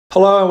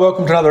Hello and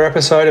welcome to another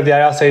episode of the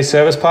ARC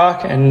Service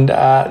Park. And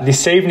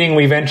this evening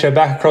we venture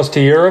back across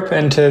to Europe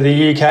and to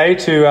the UK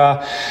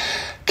to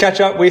catch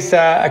up with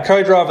a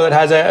co-driver that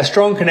has a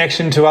strong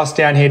connection to us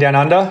down here down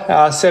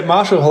under. Seb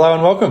Marshall, hello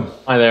and welcome.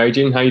 Hi there,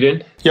 Adrian. How you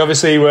doing? You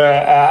obviously were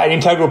an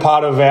integral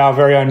part of our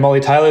very own Molly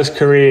Taylor's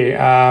career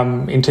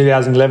in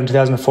 2011,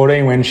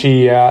 2014 when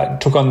she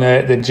took on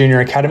the Junior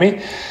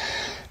Academy.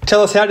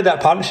 Tell us, how did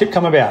that partnership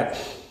come about?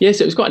 Yes,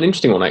 it was quite an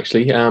interesting one,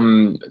 actually. At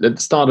the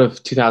start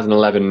of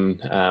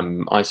 2011,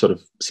 I sort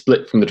of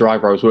split from the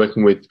driver I was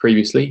working with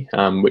previously,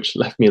 which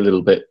left me a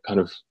little bit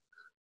kind of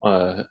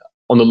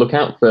on the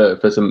lookout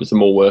for some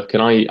more work.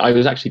 And I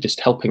was actually just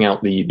helping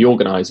out the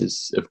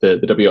organisers of the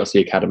WRC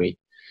Academy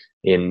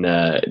in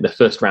the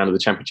first round of the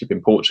championship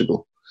in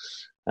Portugal.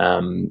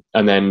 And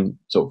then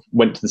sort of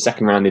went to the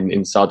second round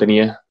in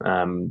Sardinia,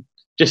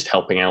 just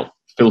helping out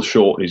Phil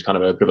Short, who's kind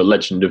of a bit of a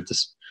legend of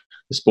the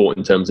sport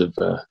in terms of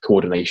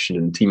coordination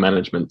and team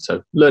management.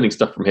 So learning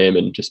stuff from him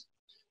and just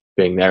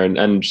being there.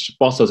 And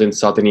whilst I was in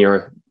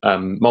Sardinia,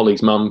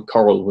 Molly's mum,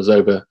 Coral, was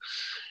over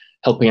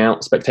helping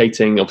out,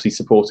 spectating, obviously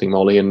supporting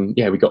Molly. And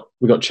yeah, we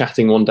got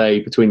chatting one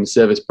day between the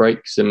service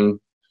breaks, and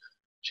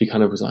she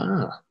kind of was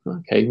like,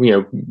 okay,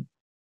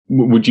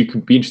 would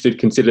you be interested to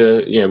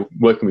consider,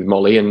 working with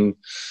Molly? And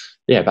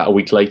yeah, about a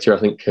week later, I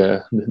think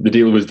the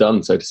deal was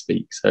done, so to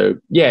speak. So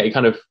yeah, it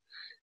kind of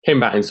came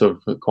back in sort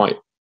of quite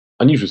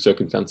unusual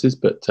circumstances,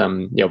 but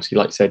obviously,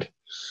 like I said, it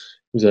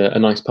was a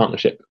nice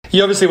partnership.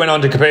 You obviously went on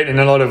to compete in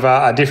a lot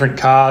of different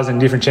cars and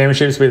different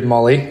championships with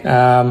Molly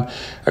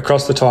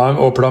across the time,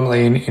 or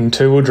predominantly in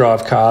two-wheel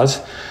drive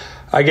cars.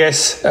 I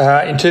guess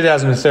in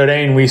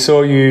 2013 we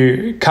saw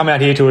you come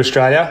out here to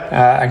Australia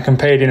and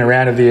compete in a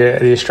round of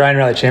the Australian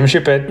Rally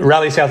Championship at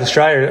Rally South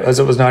Australia, as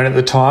it was known at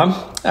the time.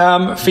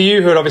 For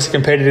you, who had obviously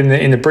competed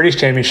in the British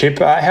Championship,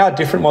 how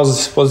different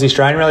was the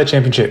Australian Rally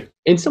Championship?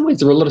 In some ways,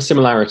 there were a lot of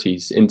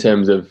similarities in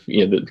terms of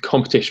the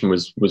competition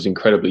was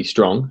incredibly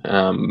strong.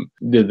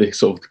 The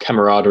sort of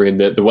camaraderie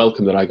and the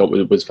welcome that I got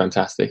was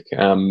fantastic.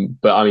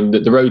 But I mean,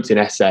 the roads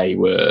in SA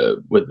were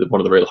one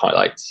of the real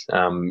highlights.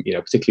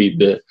 Particularly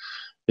the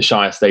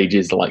Shire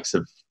stages, the likes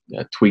of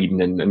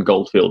Tweeden and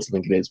Goldfields, I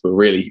think it is, were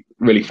really,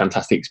 really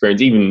fantastic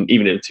experience. Even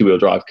in a two-wheel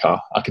drive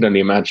car, I can only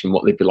imagine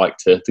what they'd be like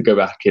to go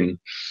back in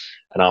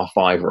an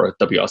R5 or a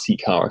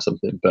WRC car or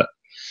something. But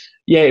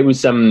yeah, it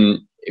was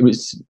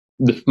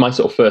my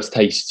sort of first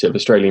taste of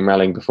Australian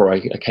rallying before I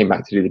came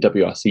back to do the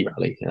WRC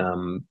rally.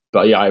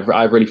 But yeah,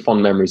 I have really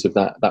fond memories of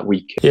that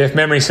week. Yeah, if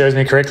memory serves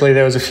me correctly,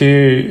 there was a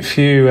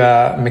few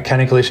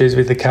mechanical issues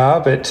with the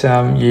car, but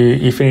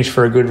you finished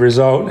for a good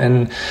result.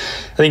 And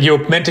I think you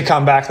were meant to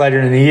come back later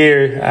in the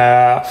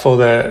year for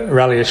the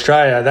Rally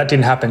Australia. That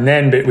didn't happen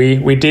then, but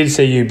we did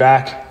see you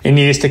back in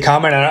years to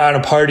come and on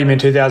a podium in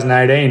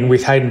 2018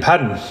 with Hayden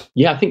Paddon.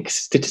 Yeah, I think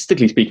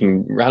statistically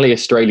speaking, Rally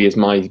Australia is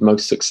my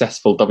most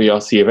successful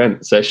WRC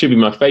event, so it should be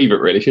my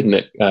favourite, really, shouldn't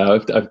it?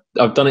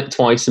 I've done it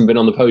twice and been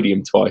on the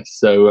podium twice,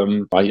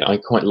 so I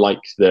quite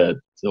like the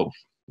sort of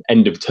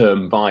end of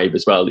term vibe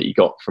as well that you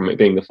got from it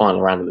being the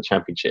final round of the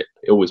championship.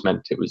 It always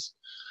meant it was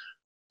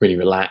really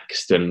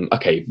relaxed, and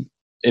okay,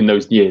 in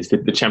those years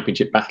the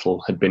championship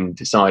battle had been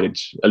decided,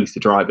 at least the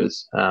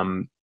drivers.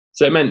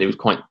 So it meant it was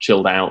quite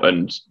chilled out,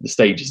 and the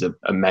stages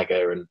are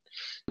mega. And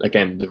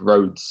again, the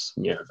roads,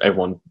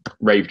 everyone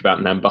raved about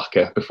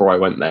Nambucca before I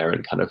went there,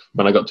 and kind of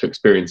when I got to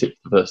experience it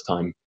for the first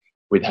time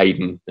with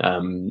Hayden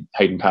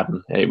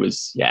Paddon, it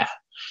was it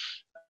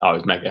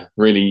was mega.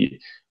 Really,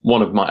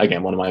 one of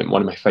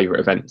my favourite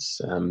events,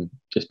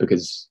 just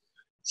because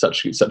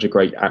such a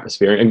great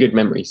atmosphere and good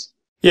memories.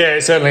 Yeah,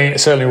 it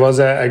certainly was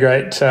a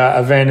great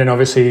event, and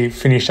obviously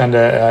finished under,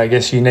 I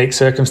guess, unique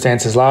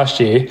circumstances last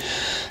year.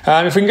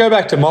 If we can go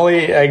back to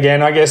Molly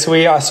again, I guess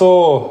I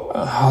saw,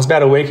 it was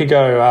about a week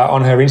ago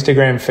on her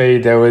Instagram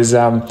feed, there was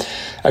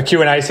a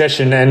Q&A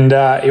session, and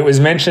it was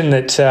mentioned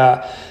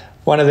that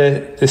one of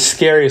the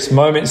scariest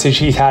moments that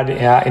she had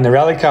in the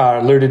rally car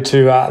alluded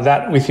to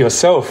that with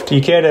yourself. Do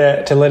you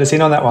care to let us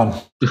in on that one?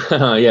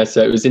 Yeah,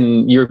 so it was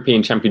in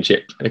European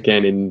Championship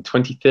again in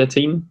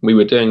 2013. We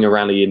were doing a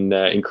rally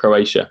in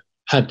Croatia.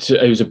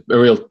 It was a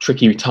real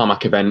tricky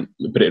tarmac event,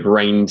 but it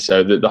rained,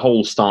 so the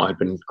whole start had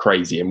been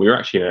crazy, and we were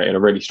actually in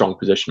a really strong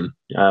position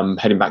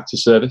heading back to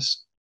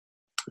service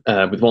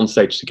with one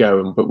stage to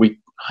go. But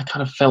I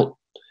kind of felt,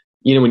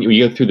 when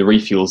you go through the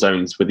refuel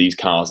zones with these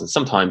cars, and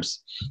sometimes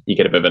you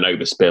get a bit of an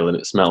overspill and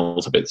it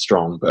smells a bit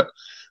strong, but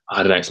I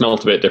don't know, it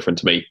smelled a bit different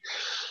to me.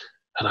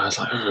 And I was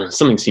like,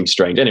 something seems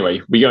strange.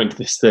 Anyway, we go into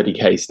this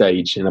 30k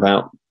stage, and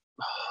about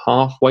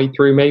halfway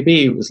through,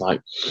 maybe, it was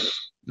like,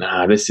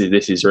 nah, this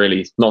is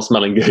really not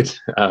smelling good.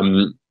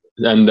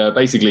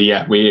 Basically,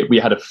 yeah, we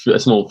had a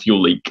small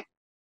fuel leak,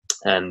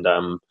 and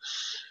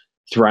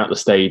throughout the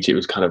stage, it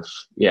was kind of,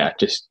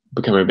 just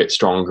becoming a bit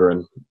stronger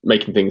and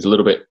making things a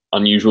little bit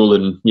unusual.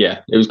 And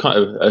yeah, it was kind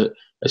of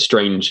a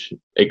strange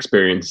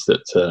experience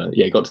that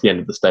got to the end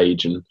of the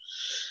stage, and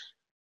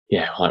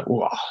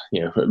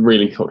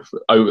really kind of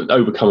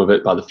overcome a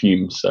bit by the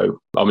fumes. So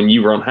I mean,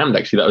 you were on hand,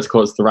 actually. That was, of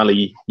course, the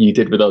rally you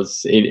did with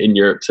us in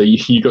Europe, so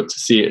you got to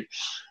see it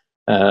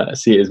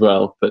see it as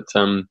well. But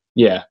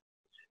yeah,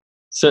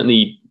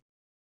 certainly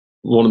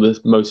one of the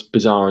most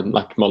bizarre and,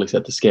 like Molly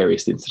said, the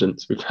scariest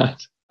incidents we've had.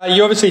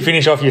 You obviously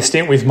finished off your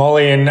stint with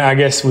Molly, and I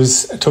guess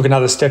took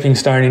another stepping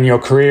stone in your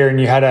career. And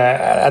you had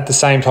at the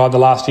same time, the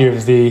last year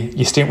of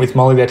your stint with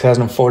Molly, there,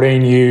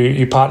 2014,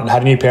 you partnered,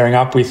 had a new pairing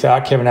up with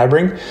Kevin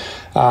Abbring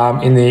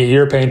in the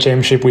European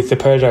Championship with the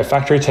Peugeot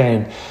factory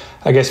team.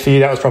 I guess for you,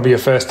 that was probably your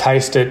first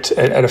taste at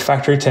a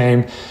factory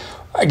team.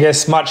 I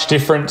guess much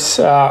difference.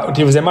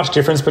 Was there much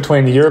difference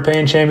between the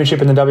European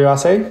Championship and the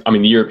WRC? I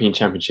mean, the European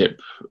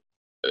Championship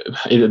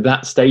at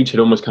that stage had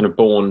almost kind of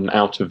born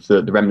out of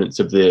the remnants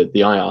of the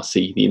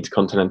IRC, the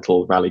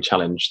Intercontinental Rally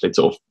Challenge. They'd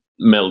sort of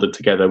melded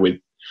together with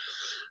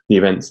the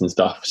events and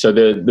stuff. So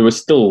there was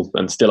still,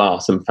 and still are,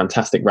 some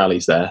fantastic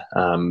rallies there.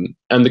 And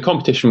the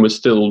competition was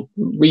still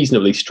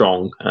reasonably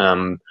strong.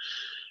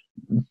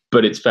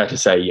 But it's fair to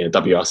say,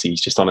 WRC is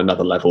just on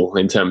another level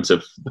in terms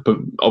of,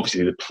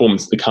 obviously, the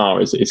performance of the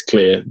car is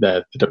clear.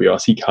 They're the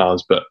WRC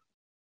cars, but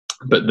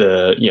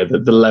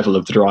the level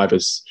of the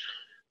drivers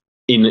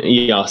in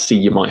ERC,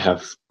 you might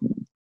have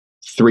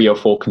 3 or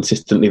 4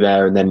 consistently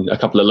there, and then a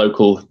couple of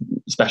local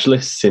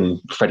specialists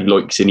in Freddie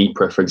Loix in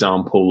Ypres, for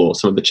example, or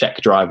some of the Czech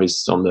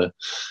drivers on the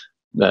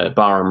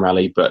Bahrain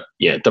rally. But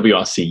yeah,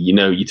 WRC,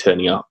 you're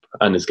turning up,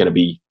 and there's going to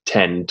be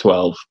 10,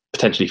 12,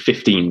 potentially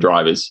 15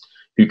 drivers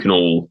who can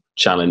all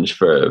challenge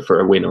for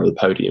a win or the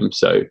podium.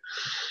 So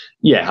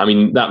yeah, I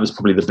mean, that was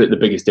probably the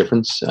biggest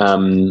difference.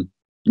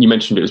 You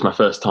mentioned it was my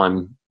first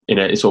time in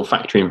a sort of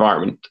factory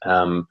environment.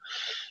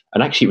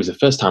 And actually, it was the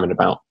first time in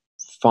about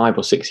 5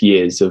 or 6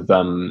 years of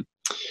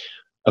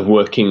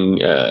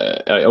working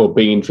or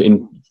being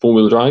in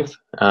 4-wheel drive.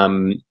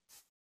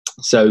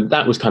 So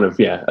that was kind of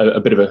a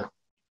bit of a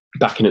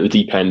back in at the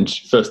deep end.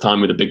 First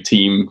time with a big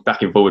team,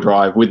 back in 4-wheel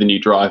drive with a new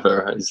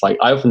driver. It's like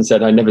I often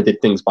said, I never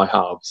did things by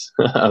halves,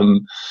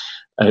 that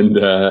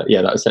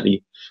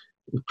certainly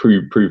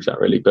proved that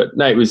really. But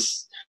no, it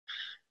was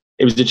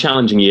a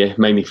challenging year,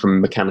 mainly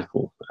from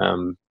mechanical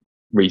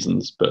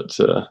reasons. But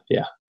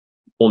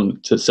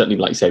one to certainly,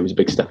 like you say, was a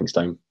big stepping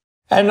stone.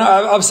 And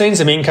I've seen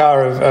some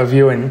in-car of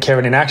you and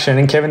Kevin in action,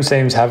 and Kevin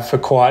seems to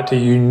have quite a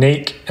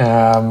unique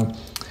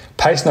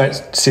pace note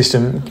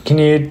system. Can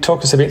you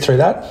talk us a bit through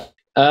that?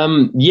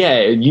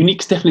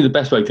 Unique's definitely the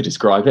best way to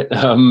describe it.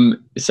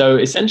 So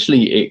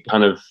essentially, it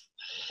kind of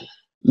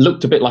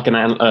looked a bit like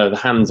the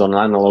hands on an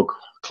analog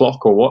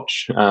clock or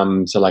watch.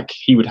 So like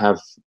he would have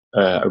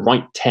a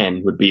right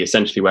 10 would be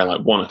essentially where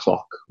like 1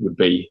 o'clock would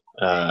be.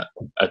 A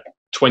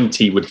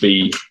 20 would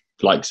be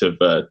likes of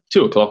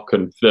 2 o'clock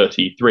and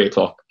 30, 3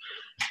 o'clock.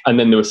 And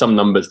then there were some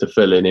numbers to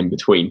fill in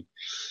between.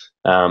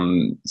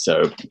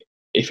 So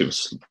if it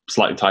was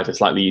slightly tighter,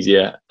 slightly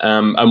easier.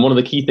 And one of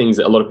the key things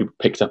that a lot of people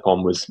picked up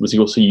on was he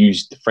also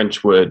used the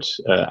French word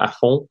à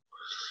fond,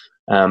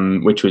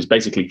 which was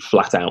basically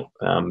flat out.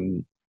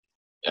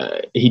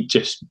 He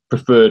just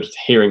preferred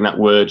hearing that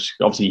word.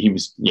 Obviously, he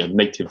was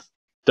native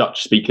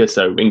Dutch speaker,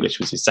 so English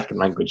was his second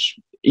language.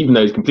 Even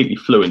though he's completely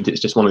fluent,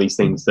 it's just one of these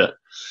things that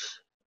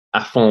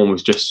à fond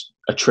was just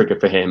a trigger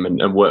for him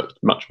and worked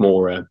much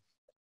more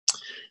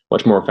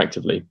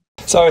effectively.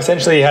 So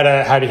essentially, he had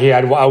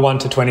a 1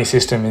 to 20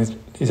 system.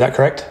 Is that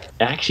correct?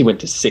 It actually went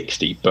to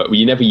 60, but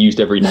we never used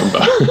every number.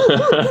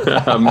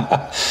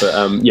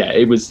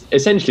 It was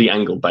essentially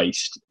angle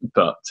based,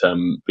 but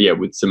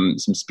with some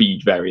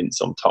speed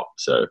variants on top.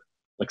 So,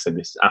 like I said,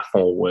 this à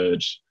fond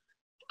word,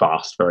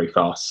 fast, very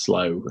fast,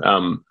 slow.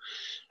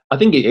 I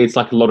think it's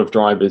like a lot of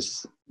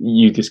drivers.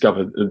 You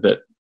discover that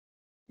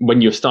when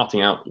you're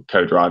starting out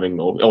co-driving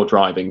or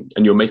driving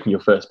and you're making your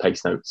first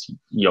pace notes,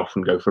 you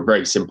often go for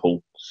very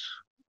simple,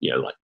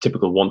 like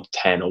typical 1 to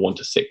 10 or 1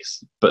 to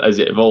 6. But as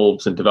it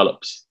evolves and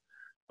develops,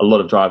 a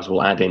lot of drivers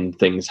will add in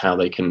things how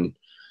they can,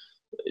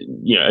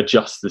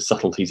 adjust the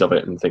subtleties of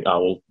it and think,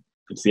 oh, well,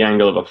 it's the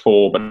angle of a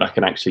 4, but I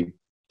can actually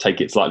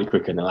take it slightly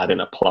quicker and I'll add in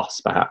a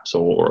plus perhaps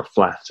or a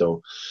flat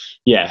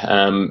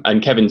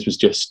and Kevin's was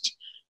just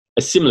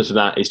similar to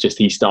that. It's just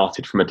he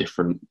started from a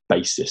different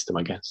base system,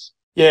 I guess.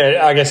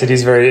 Yeah, I guess it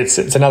is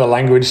it's another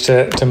language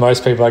to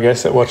most people, I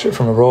guess, that watch it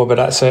from abroad, but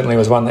that certainly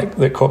was one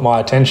that caught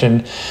my attention.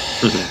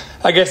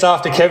 Mm-hmm. I guess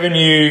after Kevin,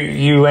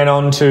 you went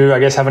on to, I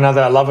guess, have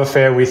another love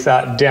affair with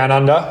Down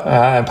Under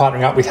and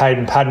partnering up with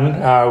Hayden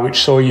Paddon,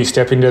 which saw you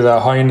step into the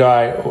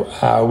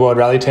Hyundai World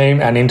Rally team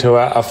and into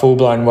a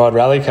full-blown World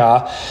Rally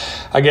car.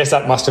 I guess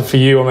that must have, for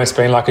you, almost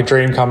been like a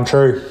dream come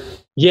true.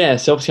 Yeah,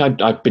 so obviously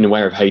I've been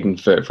aware of Hayden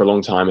for a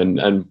long time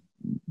and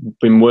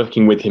been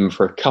working with him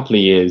for a couple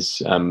of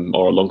years,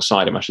 or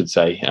alongside him, I should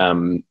say,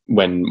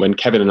 when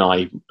Kevin and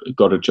I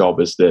got a job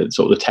as the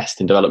sort of the test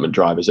and development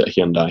drivers at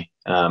Hyundai.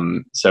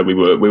 So we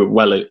were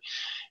well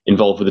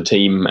involved with the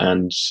team,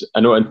 and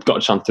I got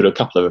a chance to do a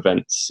couple of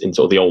events in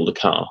sort of the older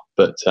car.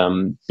 But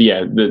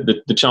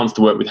the chance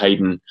to work with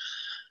Hayden,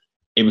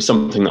 it was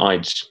something that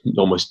I'd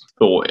almost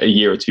thought a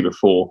year or two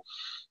before.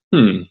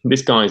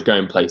 This guy's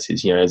going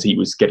places, as he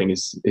was getting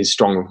his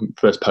strong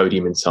first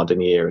podium in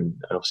Sardinia and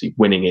obviously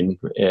winning in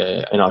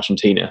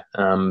Argentina.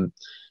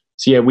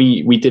 So yeah,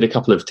 we did a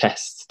couple of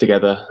tests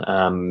together,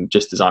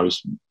 just as I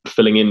was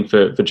filling in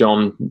for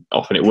John.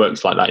 Often it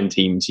works like that in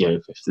teams. You know,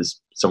 if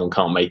there's someone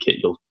can't make it,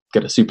 you'll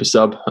get a super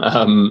sub,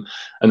 and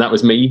that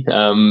was me.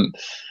 And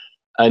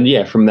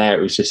yeah, from there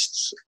it was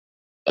just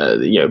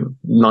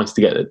nice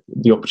to get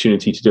the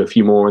opportunity to do a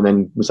few more, and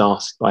then was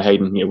asked by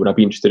Hayden, would I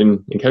be interested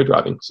in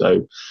co-driving?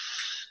 So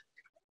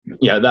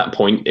yeah, at that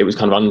point it was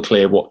kind of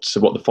unclear what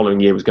the following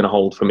year was going to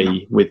hold for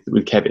me with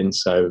Kevin.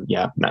 So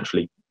yeah,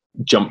 naturally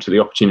jumped to the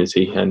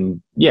opportunity,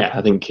 and yeah,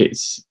 I think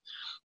it's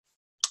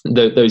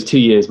those 2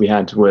 years we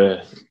had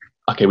were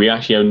okay. We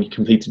actually only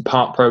completed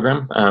part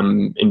program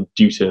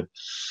due to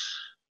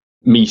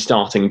me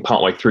starting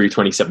partway through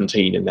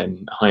 2017, and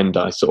then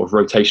Hyundai sort of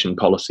rotation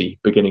policy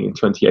beginning in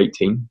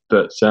 2018.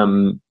 But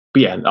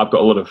yeah, I've got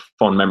a lot of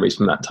fond memories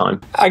from that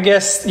time. I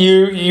guess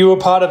you were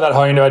part of that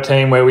Hyundai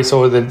team where we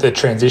saw the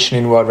transition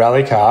in World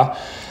Rally Car,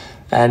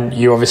 and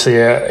you obviously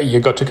you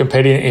got to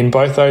compete in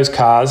both those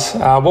cars.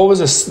 What was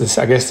this,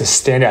 I guess, the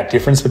standout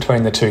difference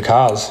between the two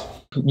cars?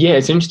 Yeah,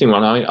 it's an interesting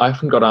one. I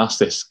often got asked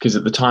this because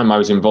at the time I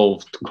was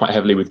involved quite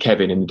heavily with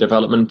Kevin in the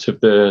development of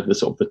the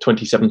sort of the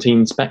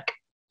 2017 spec.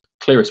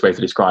 Clearest way to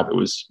describe it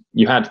was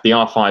you had the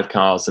R5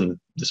 cars and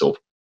the sort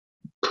of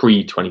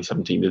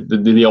pre-2017,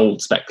 the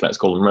old spec, let's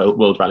call them,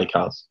 World Rally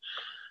cars.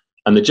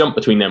 And the jump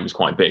between them was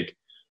quite big,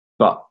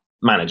 but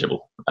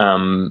manageable.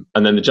 And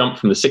then the jump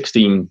from the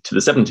 16 to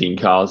the 17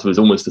 cars was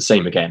almost the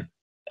same again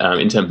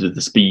in terms of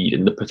the speed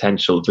and the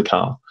potential of the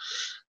car.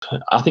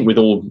 I think with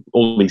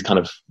all these kind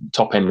of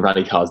top-end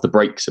rally cars, the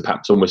brakes are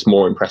perhaps almost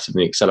more impressive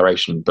than the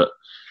acceleration, but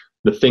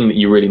the thing that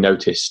you really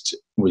noticed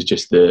was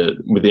just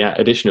with the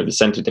addition of the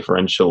center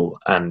differential,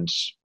 and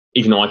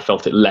even though I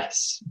felt it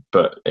less,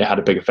 but it had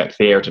a big effect,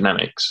 the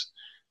aerodynamics,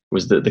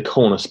 was that the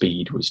corner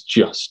speed was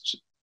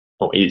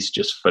is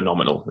just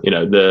phenomenal.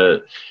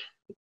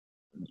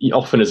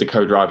 Often as a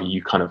co-driver,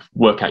 you kind of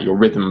work out your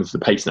rhythms, the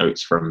pace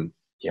notes from,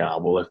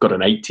 I've got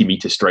an 80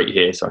 meter straight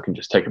here, so I can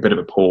just take a bit of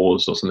a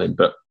pause or something.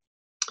 But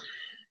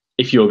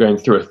if you're going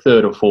through a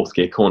third or fourth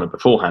gear corner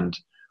beforehand,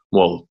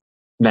 well,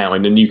 now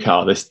in a new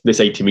car, this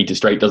 80 meter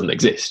straight doesn't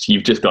exist.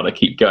 You've just got to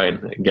keep going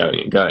and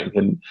going and going.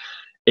 And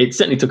it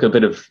certainly took a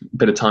bit of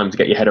time to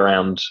get your head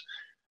around,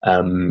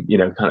 kind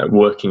of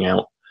working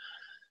out,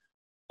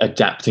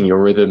 adapting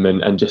your rhythm,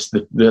 and just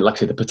like I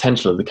said, the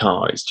potential of the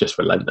car is just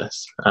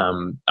relentless.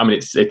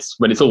 It's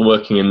when it's all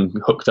working and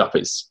hooked up,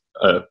 it's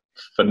a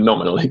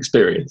phenomenal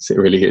experience. It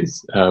really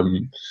is.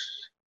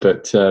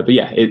 But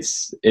yeah,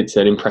 it's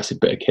an impressive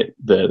bit of kit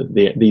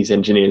these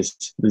engineers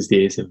these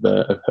days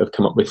have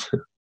come up with.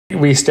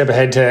 We step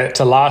ahead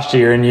to last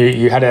year, and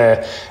you had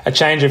a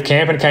change of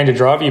camp and came to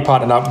drive. You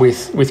partnered up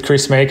with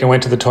Chris Meek and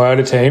went to the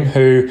Toyota team,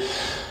 who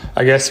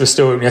I guess was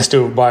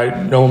still by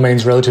normal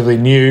means relatively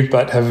new,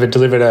 but have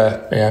delivered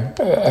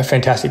a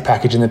fantastic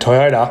package in the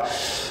Toyota.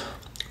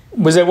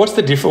 Is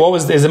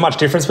there much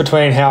difference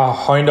between how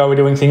Hyundai were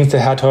doing things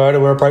to how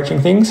Toyota were approaching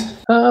things?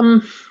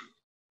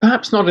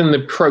 Perhaps not in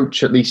the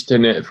approach, at least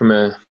in it from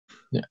an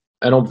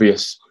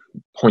obvious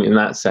point in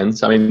that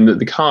sense. I mean,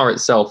 the car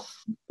itself,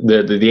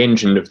 the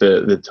engine of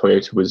the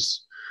Toyota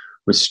was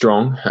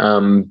strong,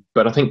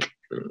 but I think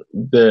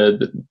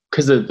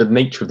because of the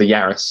nature of the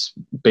Yaris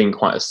being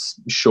quite a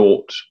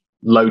short,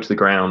 low to the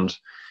ground,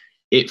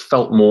 it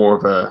felt more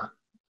of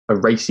a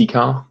racy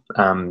car,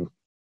 and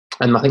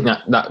I think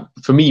that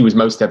for me was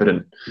most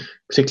evident,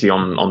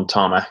 particularly on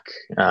tarmac.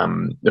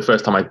 The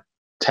first time I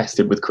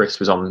tested with Chris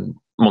was on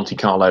Monte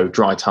Carlo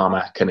dry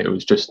tarmac, and it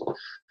was just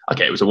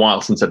okay. It was a while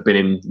since I'd been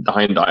in the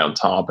Hyundai on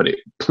tar, but it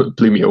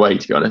blew me away,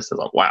 to be honest. I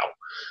was like, wow.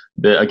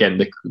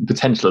 The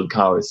potential of the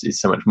car is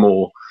so much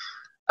more,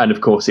 and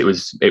of course it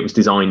was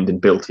designed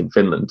and built in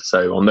Finland,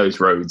 so on those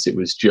roads it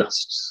was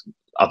just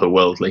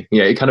otherworldly.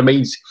 It kind of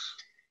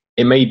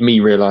made me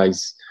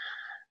realize,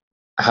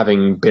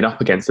 having been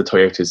up against the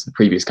Toyotas the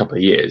previous couple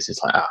of years,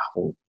 it's like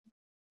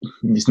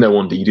it's no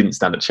wonder you didn't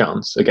stand a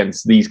chance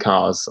against these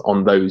cars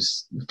on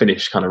those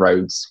Finnish kind of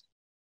roads.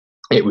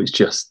 It was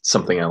just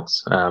something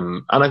else,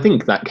 and I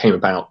think that came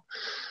about.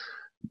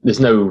 There's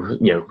no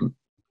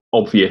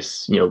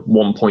obvious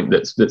one point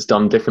that's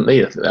done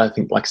differently. I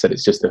think, like I said,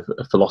 it's just a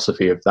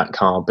philosophy of that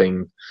car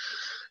being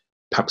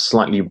perhaps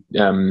slightly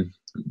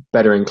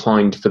better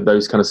inclined for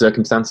those kind of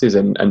circumstances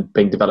and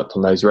being developed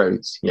on those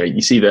roads.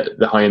 You see that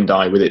the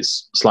Hyundai with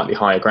its slightly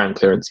higher ground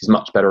clearance is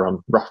much better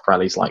on rough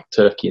rallies like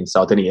Turkey and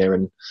Sardinia,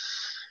 and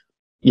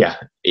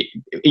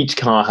each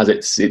car has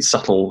its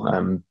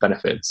subtle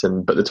benefits,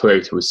 but the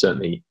Toyota was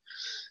certainly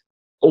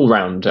all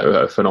round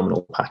a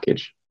phenomenal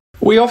package.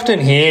 We often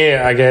hear,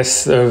 I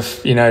guess,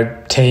 of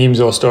teams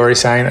or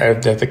stories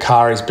saying that the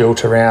car is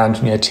built around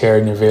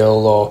Thierry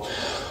Neuville or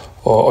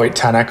Ott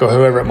Tänak or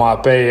whoever it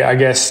might be. I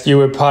guess you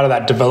were part of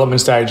that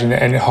development stage in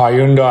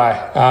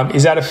Hyundai.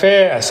 Is that a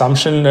fair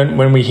assumption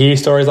when we hear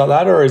stories like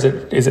that, or is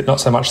it not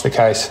so much the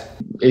case?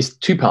 It's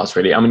two parts,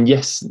 really. I mean,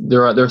 yes,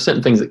 there are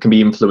certain things that can be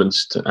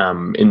influenced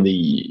in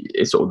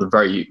the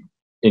very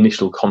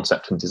initial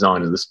concept and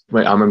design of this.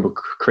 I remember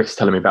Chris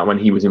telling me about when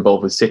he was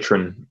involved with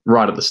Citroen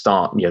right at the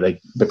start.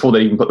 Before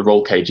they even put the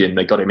roll cage in,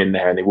 they got him in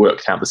there and they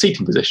worked out the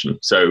seating position.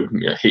 So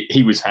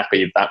he was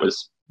happy that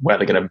was where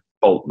they're going to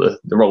bolt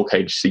the roll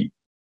cage seat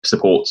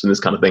supports and this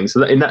kind of thing.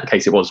 So in that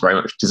case, it was very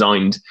much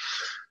designed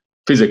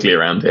physically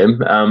around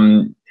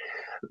him.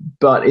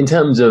 But in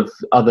terms of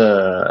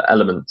other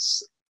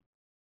elements,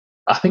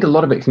 I think a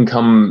lot of it can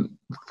come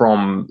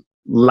from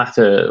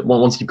latter.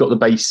 Once you've got the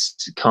base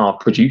car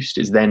produced,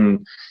 is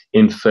then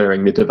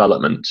inferring the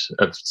development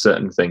of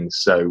certain things.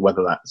 So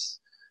whether that's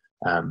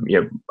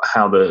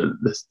how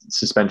the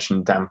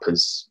suspension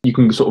dampers, you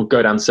can sort of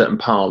go down certain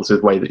paths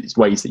with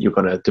ways that you're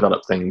going to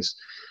develop things.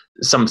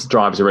 Some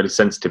drivers are really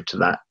sensitive to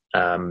that.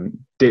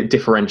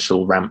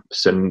 Differential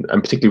ramps and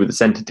particularly with the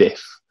center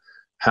diff,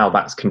 how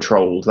that's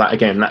controlled. That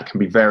again, that can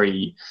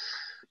be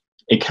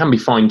it can be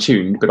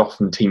fine-tuned, but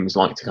often teams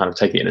like to kind of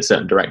take it in a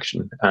certain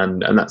direction,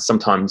 and that's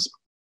sometimes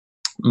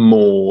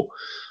more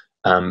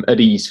at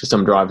ease for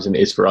some drivers than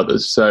it is for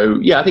others. So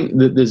yeah, I think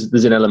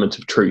there's an element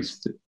of truth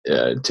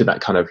to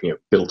that kind of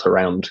built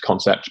around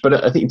concept.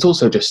 But I think it's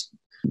also just,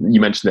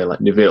 you mentioned there,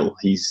 like Neville,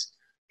 he's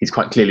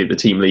quite clearly the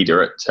team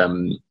leader at,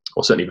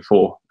 or certainly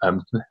before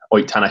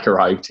Ott Tanak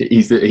arrived,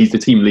 he's the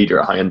team leader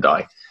at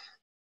Hyundai,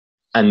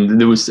 and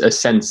there was a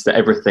sense that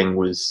everything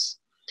was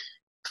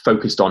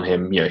focused on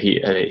him.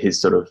 His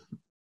sort of,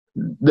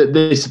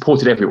 they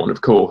supported everyone,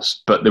 of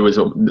course, but there was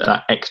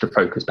that extra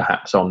focus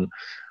perhaps on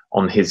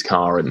his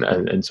car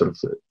and sort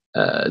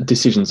of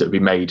decisions that would be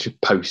made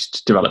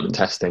post development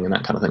testing and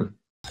that kind of thing.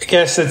 I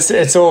guess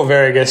it's all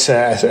very, I guess,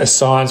 a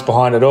science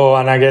behind it all.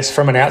 And I guess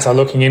from an outside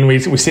looking in, we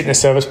sit in a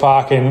service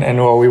park and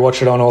we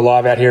watch it on all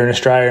live out here in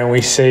Australia, and we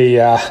see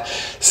that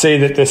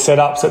the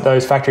setups that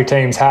those factory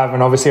teams have,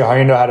 and obviously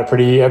Hyundai had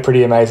a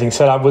pretty amazing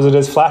setup. Was it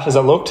as flash as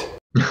it looked?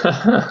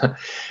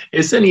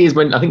 It certainly is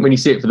when you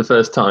see it for the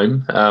first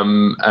time,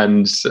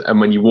 and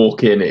when you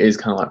walk in, it is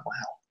kind of like,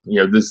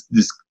 wow,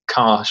 there's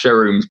car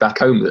showrooms back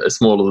home that are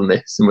smaller than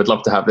this and would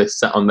love to have this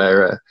sat on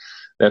their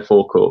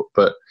forecourt.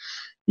 But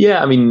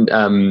yeah, I mean,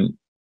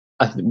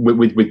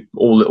 with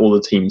all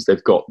the teams,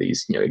 they've got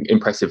these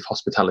impressive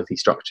hospitality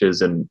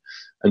structures and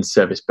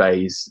service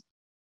bays.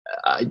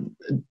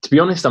 To be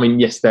honest, I mean,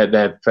 yes, they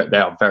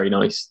are very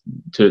nice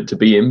to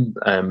be in.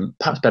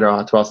 Perhaps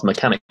better to ask the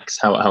mechanics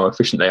how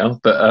efficient they are.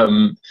 But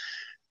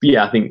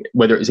yeah, I think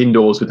whether it's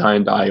indoors with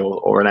Hyundai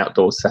or an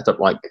outdoors setup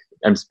like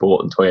M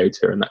Sport and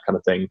Toyota and that kind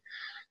of thing,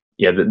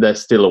 yeah, they're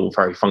still all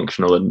very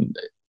functional. And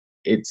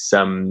it's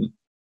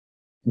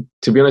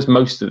to be honest,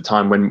 most of the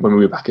time when we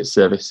were back at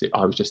service,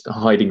 I was just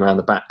hiding around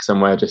the back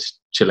somewhere, just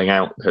chilling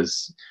out,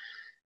 because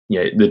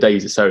the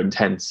days are so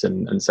intense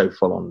and so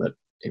full on that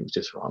it was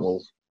just, right,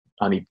 well,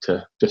 I need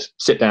to just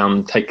sit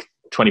down, take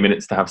 20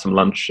 minutes to have some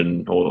lunch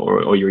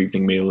or your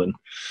evening meal. And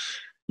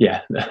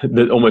yeah,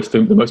 almost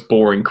the most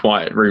boring,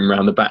 quiet room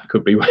around the back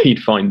could be where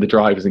you'd find the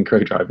drivers and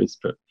co-drivers.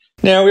 But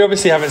now, we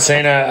obviously haven't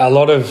seen a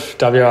lot of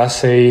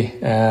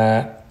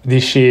WRC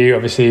this year,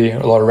 obviously a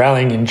lot of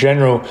rallying in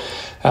general.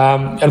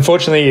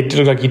 Unfortunately, it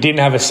looked like you didn't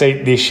have a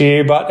seat this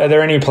year, but are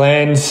there any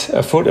plans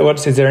afoot?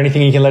 Is there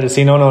anything you can let us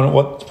in on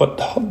what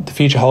the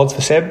future holds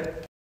for Seb?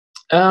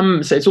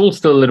 So it's all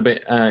still a little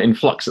bit in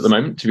flux at the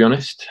moment, to be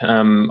honest.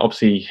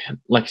 Obviously,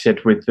 like I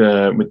said, with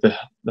the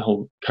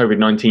whole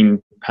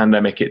COVID-19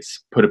 pandemic,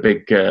 it's put a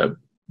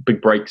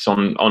big brakes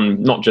on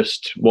not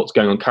just what's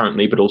going on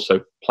currently, but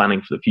also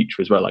planning for the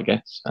future as well, I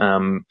guess.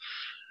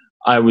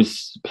 I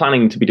was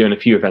planning to be doing a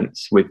few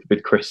events with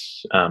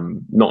Chris,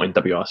 not in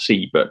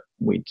WRC, but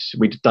we'd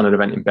done an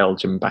event in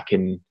Belgium back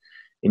in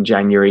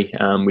January.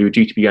 We were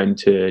due to be going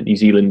to New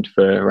Zealand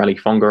for Rally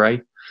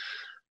Whangarei.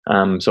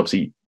 So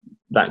obviously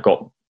that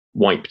got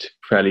wiped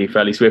fairly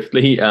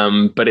swiftly.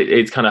 But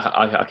it's kind of,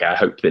 I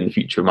hope that in the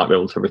future we might be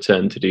able to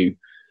return to do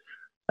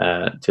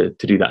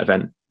that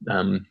event.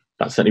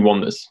 That's certainly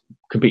one that's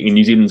competing in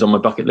New Zealand's on my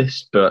bucket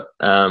list. But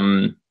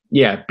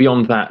yeah,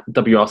 beyond that,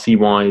 WRC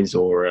wise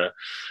or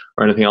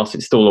anything else,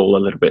 it's still all a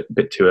little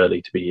bit too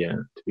early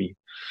to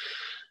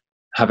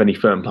have any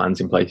firm plans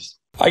in place.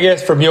 I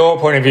guess from your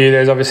point of view,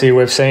 there's obviously,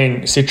 we've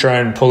seen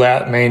Citroen pull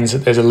out, means that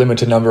there's a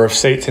limited number of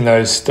seats in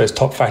those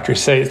top factory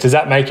seats. Does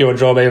that make your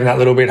job even that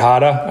little bit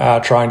harder,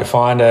 trying to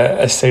find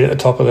a seat at the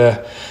top of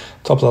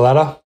the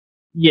ladder?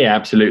 Yeah,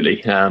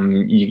 absolutely.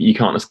 You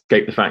can't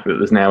escape the fact that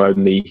there's now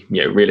only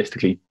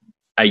realistically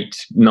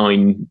 8,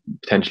 9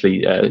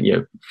 potentially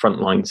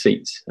frontline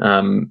seats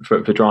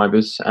for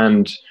drivers,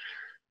 and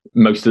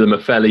most of them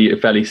are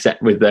fairly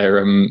set with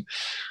their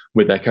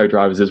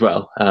co-drivers as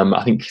well.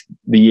 I think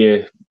the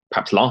year,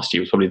 perhaps last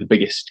year, was probably the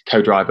biggest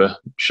co-driver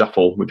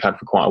shuffle we've had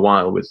for quite a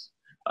while, with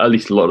at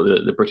least a lot of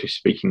the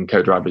British-speaking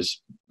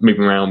co-drivers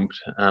moving around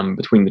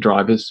between the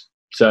drivers.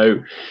 So,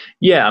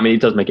 yeah, I mean,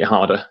 it does make it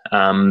harder.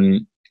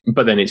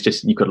 But then it's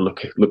just, you've got to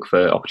look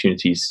for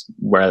opportunities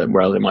where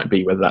they might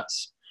be, whether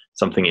that's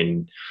something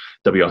in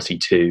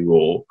WRC2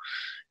 or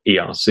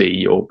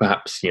ERC, or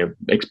perhaps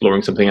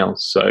exploring something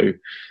else. So,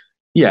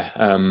 yeah,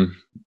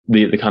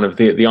 the kind of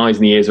the eyes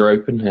and the ears are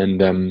open,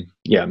 and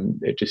yeah,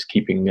 just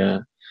keeping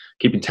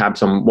keeping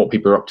tabs on what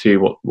people are up to,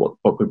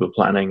 what people are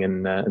planning,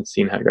 and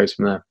seeing how it goes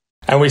from there.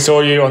 And we saw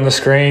you on the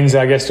screens,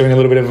 I guess, doing a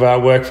little bit of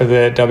work for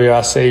the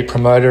WRC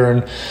promoter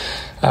and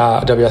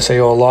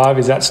WRC All Live.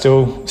 Is that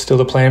still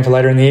the plan for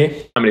later in the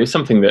year? I mean, it was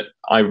something that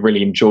I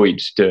really enjoyed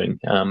doing.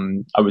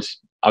 I was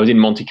in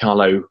Monte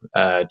Carlo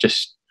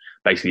just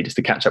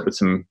to catch up with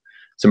some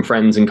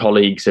friends and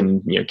colleagues,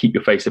 and keep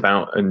your face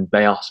about. And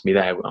they asked me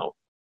there, well,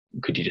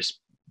 could you just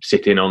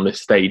sit in on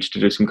this stage to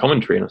do some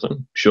commentary? And I was like,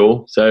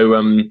 sure. So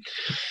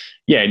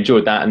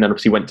enjoyed that, and then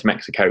obviously went to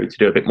Mexico to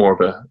do a bit more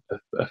of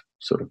a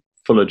sort of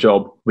fuller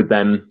job with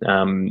them,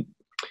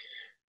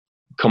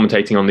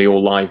 commentating on the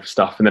All Live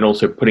stuff, and then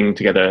also putting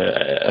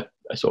together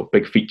a sort of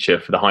big feature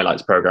for the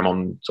highlights program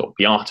on sort of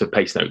the art of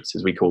pace notes,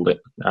 as we called it.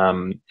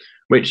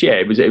 Which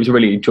it was a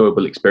really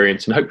enjoyable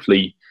experience, and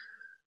hopefully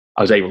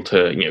I was able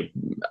to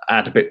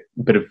add a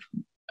bit of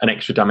an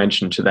extra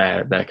dimension to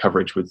their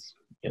coverage with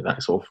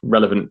that sort of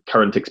relevant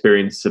current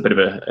experience, a bit of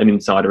an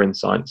insider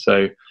insight.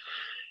 So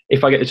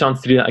if I get the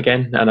chance to do that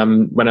again,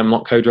 and when I'm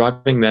not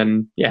co-driving,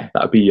 then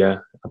I'd be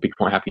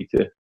quite happy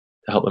to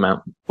help them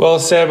out. Well,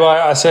 Seb,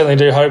 I certainly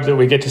do hope that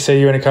we get to see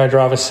you in a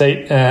co-driver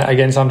seat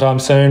again sometime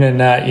soon,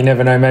 and you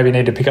never know, maybe you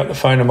need to pick up the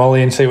phone to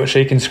Molly and see what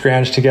she can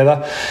scrounge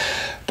together.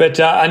 But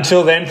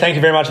until then, thank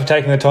you very much for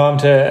taking the time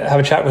to have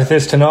a chat with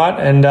us tonight,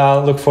 and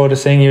look forward to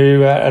seeing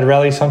you at a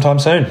rally sometime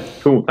soon.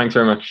 Cool, thanks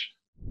very much.